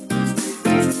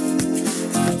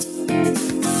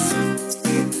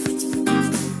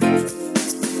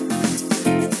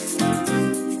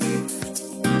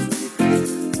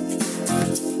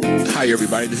 Hi,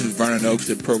 everybody. This is Vernon Oakes.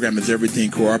 The program is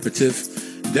Everything Cooperative.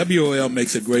 WOL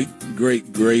makes a great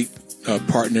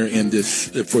partner in this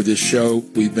for this show.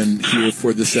 We've been here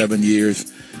for the 7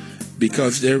 years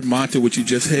because their motto, which you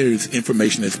just heard, is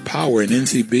information is power, and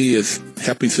NCB is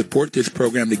helping support this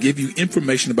program to give you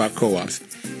information about co-ops.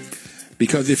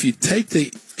 Because if you take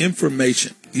the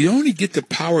information, you only get the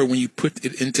power when you put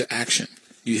it into action.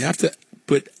 You have to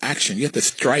put action. You have to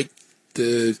strike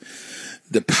the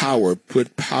power,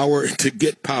 to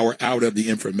get power out of the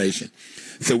information.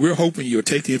 So we're hoping you'll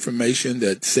take the information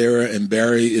that Sarah and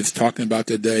Barry is talking about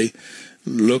today,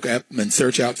 look at and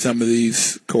search out some of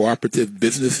these cooperative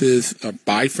businesses,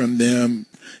 buy from them,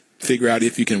 figure out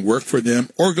if you can work for them,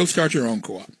 or go start your own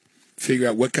co-op. Figure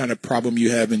out what kind of problem you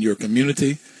have in your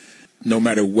community, no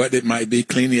matter what it might be,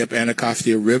 cleaning up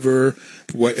Anacostia River,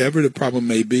 whatever the problem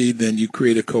may be, then you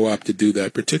create a co-op to do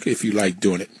that, particularly if you like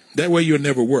doing it. That way you'll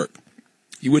never work.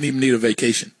 You wouldn't even need a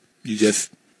vacation. You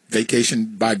just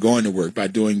vacation by going to work, by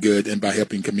doing good, and by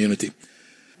helping community.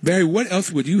 Barry, what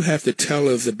else would you have to tell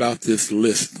us about this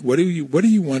list? What do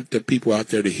you want the people out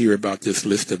there to hear about this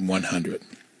list of 100?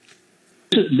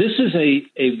 This is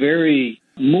a very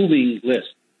moving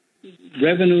list.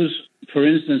 Revenues, for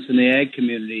instance, in the ag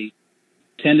community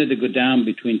tended to go down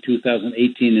between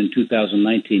 2018 and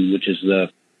 2019, which is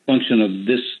the function of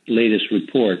this latest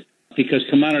report, because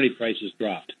commodity prices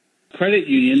dropped. Credit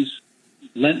unions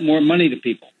lent more money to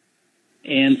people,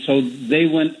 and so they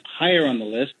went higher on the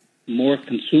list. More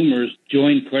consumers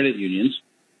joined credit unions.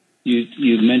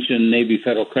 You mentioned Navy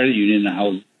Federal Credit Union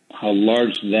and how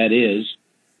large that is,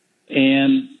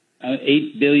 and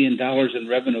 $8 billion in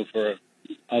revenue for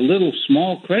a little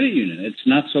small credit union. It's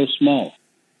not so small.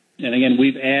 And again,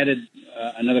 we've added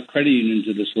another credit union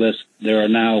to this list. There are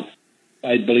now,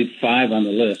 I believe, 5 on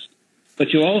the list.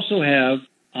 But you also have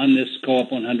on this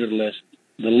Co-op 100 list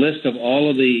the list of all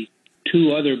of the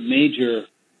 2 other major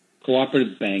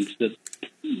cooperative banks that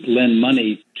lend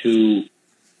money to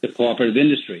the cooperative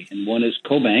industry. And one is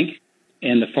CoBank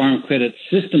and the Farm Credit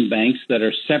System banks that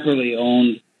are separately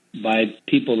owned by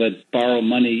people that borrow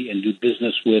money and do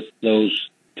business with those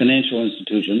financial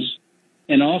institutions,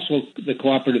 and also the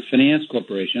Cooperative Finance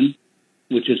Corporation,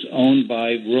 which is owned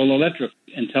by rural electric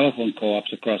and telephone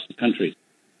co-ops across the country.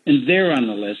 And they're on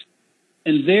the list.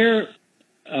 And their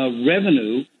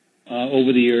revenue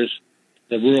over the years,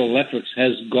 the rural electrics,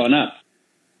 has gone up.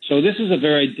 So this is a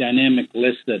very dynamic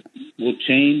list that will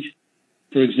change.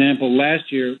 For example,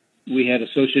 last year we had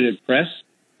Associated Press.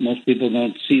 Most people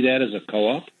don't see that as a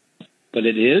co-op, but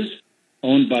it is,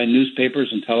 owned by newspapers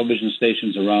and television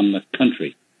stations around the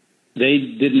country. They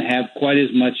didn't have quite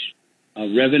as much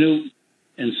revenue,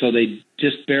 and so they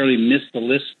just barely missed the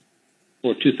list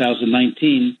for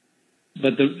 2019.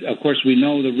 But, of course, we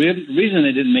know the reason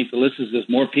they didn't make the list is because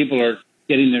more people are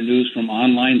getting their news from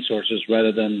online sources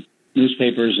rather than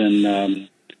newspapers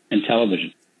and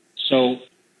television. So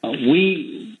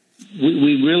we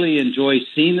really enjoy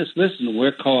seeing this list and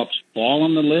where co-ops fall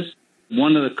on the list.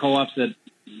 One of the co-ops that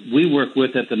we work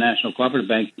with at the National Cooperative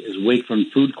Bank is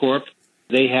Wakefern Food Corp.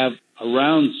 They have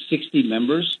around 60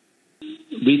 members,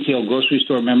 retail grocery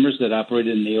store members that operate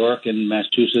in New York and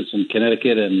Massachusetts and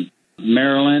Connecticut and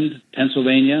Maryland,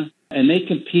 Pennsylvania, and they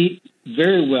compete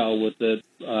very well with the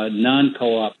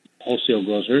non-co-op wholesale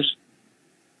grocers.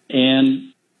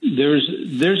 And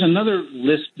there's another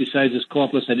list besides this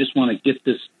co-op list. I just want to get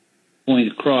this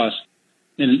point across.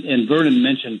 And Vernon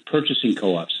mentioned purchasing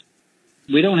co-ops.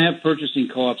 We don't have purchasing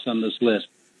co-ops on this list.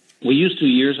 We used to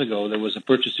years ago. There was a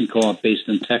purchasing co-op based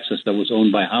in Texas that was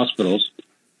owned by hospitals,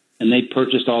 and they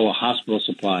purchased all the hospital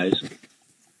supplies.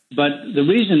 But the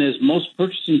reason is most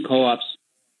purchasing co-ops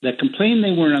that complained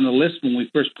they weren't on the list when we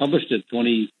first published it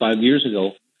 25 years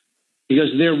ago, because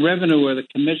their revenue or the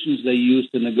commissions they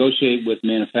used to negotiate with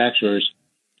manufacturers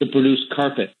to produce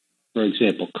carpet, for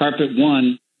example. Carpet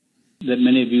One, that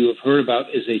many of you have heard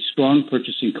about, is a strong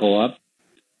purchasing co-op.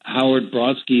 Howard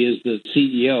Brodsky is the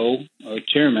CEO or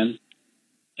chairman,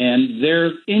 and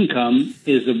their income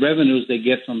is the revenues they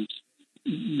get from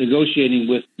negotiating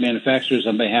with manufacturers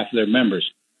on behalf of their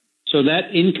members. So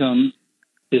that income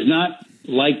is not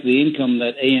like the income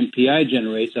that AMPI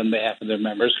generates on behalf of their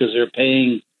members, because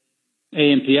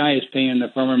AMPI is paying the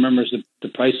farmer members the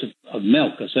price of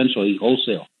milk, essentially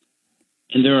wholesale.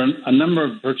 And there are a number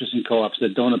of purchasing co-ops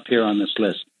that don't appear on this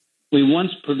list. We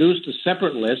once produced a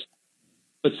separate list,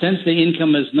 but since the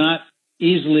income is not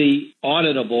easily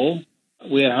auditable,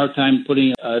 we had a hard time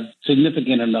putting a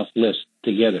significant enough list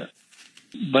together.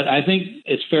 But I think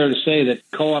it's fair to say that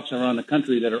co-ops around the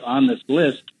country that are on this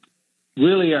list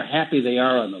really are happy they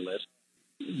are on the list,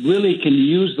 really can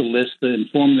use the list to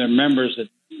inform their members that,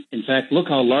 in fact, look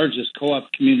how large this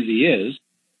co-op community is.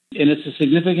 And it's a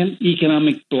significant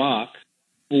economic block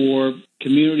for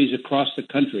communities across the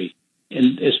country,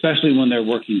 and especially when they're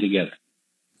working together.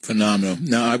 Phenomenal.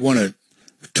 Now, I want to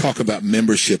talk about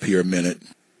membership here a minute.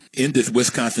 In this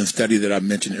Wisconsin study that I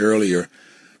mentioned earlier,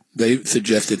 they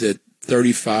suggested that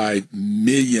 35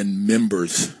 million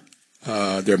members,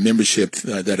 their membership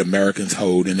that Americans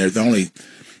hold, and there's only,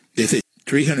 they say,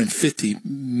 350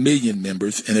 million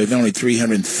members, and there's only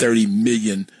 330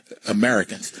 million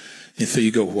Americans. And so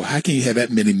you go, well, how can you have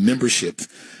that many memberships?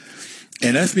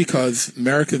 And that's because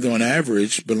Americans, on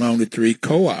average, belong to 3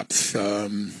 co-ops.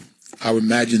 I would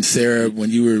imagine, Sarah,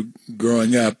 when you were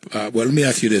growing up, well, let me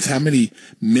ask you this. How many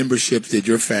memberships did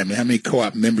your family, how many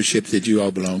co-op memberships did you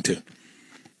all belong to?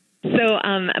 So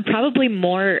probably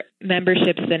more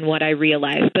memberships than what I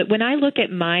realized. But when I look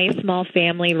at my small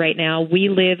family right now, we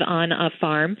live on a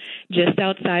farm just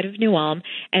outside of New Ulm,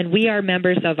 and we are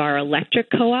members of our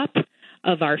electric co-op,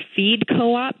 of our feed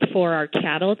co-op for our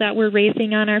cattle that we're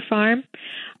raising on our farm.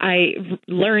 I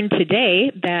learned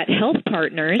today that Health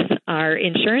Partners, our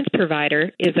insurance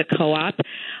provider, is a co-op.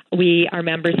 We are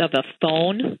members of a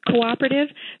phone cooperative.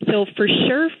 So for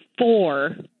sure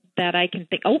 4 that I can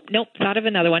think, oh, nope, thought of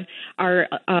another one. Our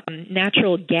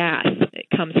natural gas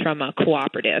comes from a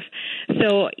cooperative.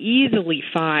 So easily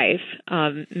 5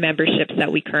 memberships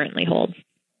that we currently hold.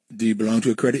 Do you belong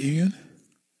to a credit union?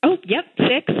 Oh, yep,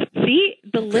 6. See,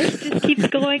 the list just keeps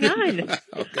going on.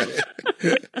 Okay.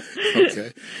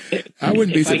 I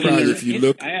wouldn't be surprised if you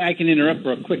look. I can interrupt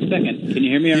for a quick second. Can you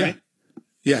hear me all right?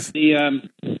 Yes.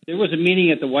 There was a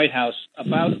meeting at the White House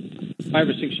about 5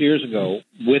 or 6 years ago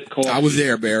with co-ops. I was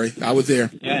there, Barry. I was there.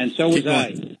 Yeah, and so was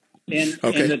I. And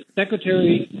the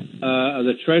Secretary of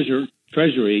the Treasury,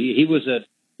 I think he was the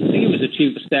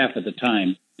Chief of Staff at the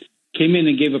time, came in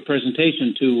and gave a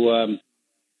presentation to,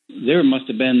 there must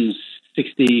have been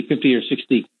 50 or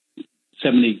 60,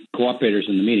 70 cooperators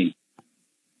in the meeting.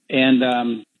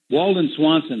 And Walden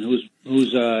Swanson,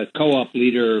 who's a co-op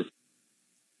leader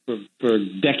for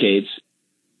decades,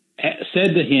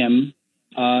 said to him,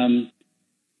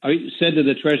 said to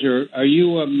the treasurer, "Are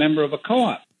you a member of a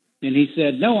co-op?" And he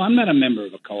said, "No, I'm not a member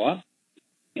of a co-op."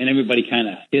 And everybody kind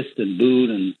of hissed and booed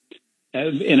and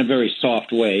in a very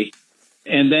soft way.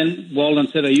 And then Walden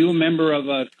said, "Are you a member of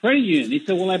a credit union?" He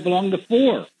said, "Well, I belong to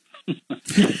 4."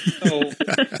 So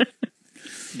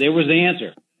there was the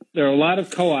answer. There are a lot of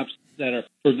co-ops that are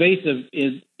pervasive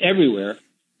everywhere,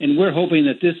 and we're hoping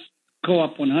that this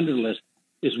Co-op 100 list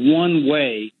is one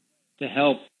way to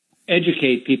help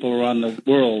educate people around the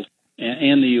world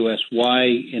and the U.S. why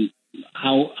and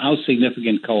how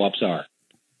significant co-ops are.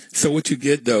 So what you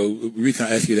get, though, the reason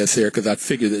I asked you that, Sarah, because I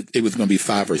figured that it was going to be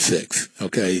 5 or 6,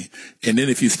 okay? And then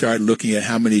if you start looking at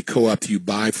how many co-ops you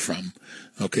buy from,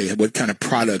 okay, what kind of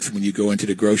products when you go into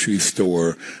the grocery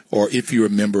store, or if you're a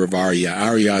member of REI.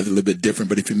 REI is a little bit different,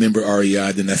 but if you remember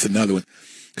REI, then that's another one.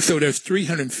 So there's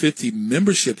 350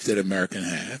 memberships that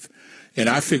Americans have, and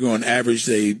I figure on average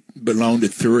they belong to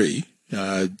 3.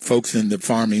 Folks in the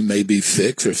farming may be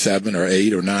 6 or 7 or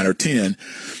 8 or 9 or 10,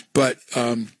 but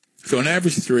so on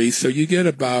average 3. So you get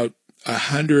about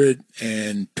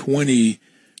 120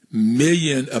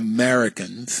 million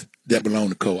Americans that belong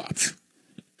to co-ops.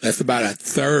 That's about a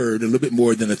third, a little bit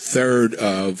more than a third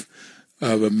of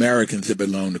Americans that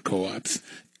belong to co-ops,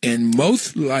 and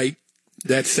most like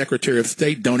that Secretary of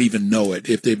State don't even know it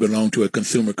if they belong to a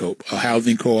consumer co-op, a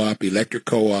housing co-op, electric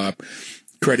co-op,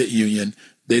 credit union.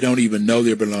 They don't even know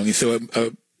they're belonging. So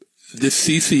this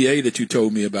CCA that you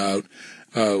told me about,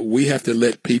 we have to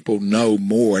let people know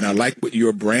more. And I like what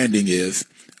your branding is,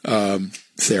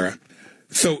 Sarah.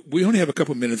 So we only have a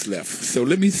couple minutes left. So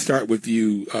let me start with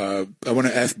you. I want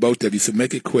to ask both of you, so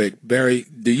make it quick. Barry,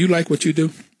 do you like what you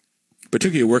do,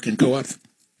 particularly working co-ops?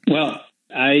 Well,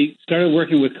 I started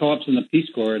working with co-ops in the Peace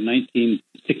Corps in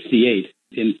 1968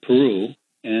 in Peru,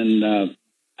 and I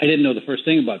didn't know the first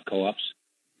thing about co-ops,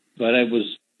 but I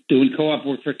was doing co-op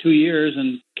work for 2 years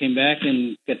and came back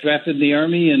and got drafted in the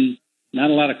Army, and not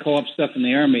a lot of co-op stuff in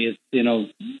the Army. It's,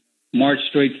 march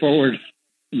straight forward,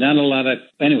 not a lot of,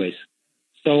 anyways.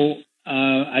 So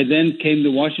I then came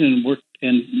to Washington and worked,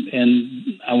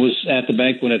 and I was at the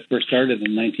bank when it first started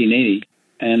in 1980,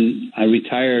 and I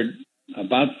retired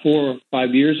about 4 or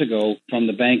 5 years ago from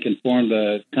the bank and formed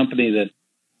a company that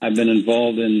I've been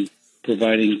involved in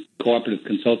providing cooperative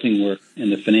consulting work in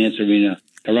the finance arena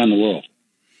around the world.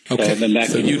 Okay, so I've been back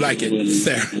so you like it.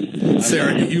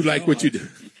 Sarah, do you like what you do?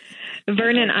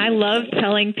 Vernon, I love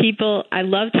telling people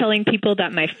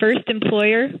that my first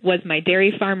employer was my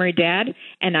dairy farmer dad,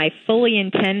 and I fully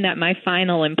intend that my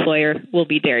final employer will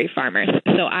be dairy farmers.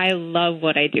 So I love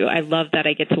what I do. I love that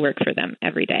I get to work for them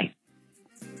every day.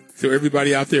 So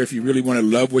everybody out there, if you really want to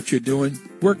love what you're doing,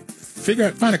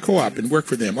 find a co-op and work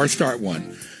for them, or start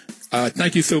one.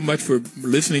 Thank you so much for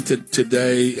listening to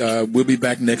today. We'll be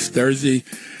back next Thursday.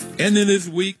 And then this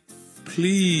week,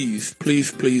 please,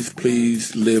 please, please,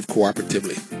 please live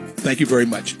cooperatively. Thank you very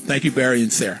much. Thank you, Barry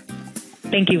and Sarah.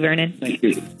 Thank you, Vernon. Thank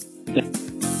you.